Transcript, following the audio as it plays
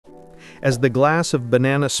As the glass of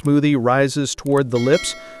banana smoothie rises toward the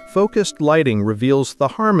lips, focused lighting reveals the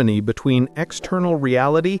harmony between external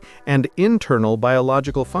reality and internal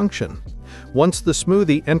biological function. Once the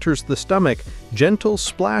smoothie enters the stomach, gentle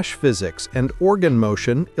splash physics and organ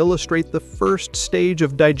motion illustrate the first stage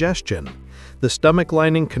of digestion. The stomach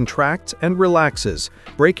lining contracts and relaxes,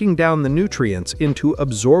 breaking down the nutrients into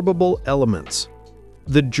absorbable elements.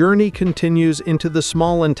 The journey continues into the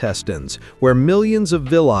small intestines, where millions of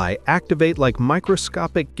villi activate like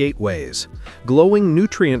microscopic gateways. Glowing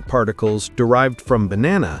nutrient particles derived from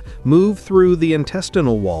banana move through the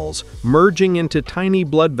intestinal walls, merging into tiny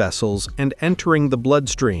blood vessels and entering the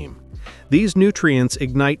bloodstream. These nutrients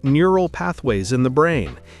ignite neural pathways in the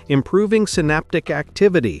brain, improving synaptic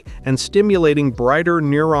activity and stimulating brighter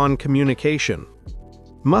neuron communication.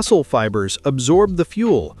 Muscle fibers absorb the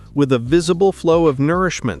fuel with a visible flow of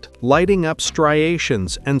nourishment, lighting up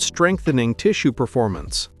striations and strengthening tissue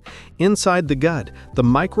performance. Inside the gut, the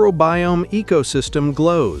microbiome ecosystem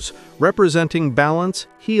glows, representing balance,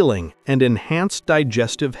 healing, and enhanced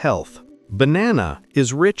digestive health. Banana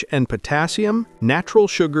is rich in potassium, natural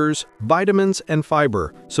sugars, vitamins, and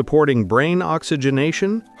fiber, supporting brain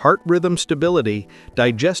oxygenation, heart rhythm stability,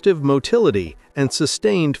 digestive motility, and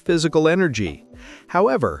sustained physical energy.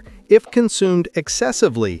 However, if consumed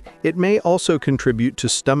excessively, it may also contribute to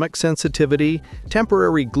stomach sensitivity,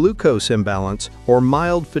 temporary glucose imbalance, or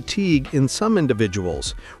mild fatigue in some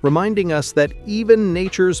individuals, reminding us that even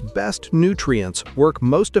nature's best nutrients work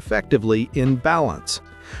most effectively in balance.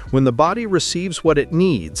 When the body receives what it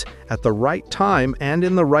needs, at the right time and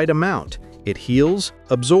in the right amount, it heals,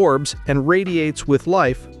 absorbs, and radiates with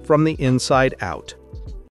life from the inside out.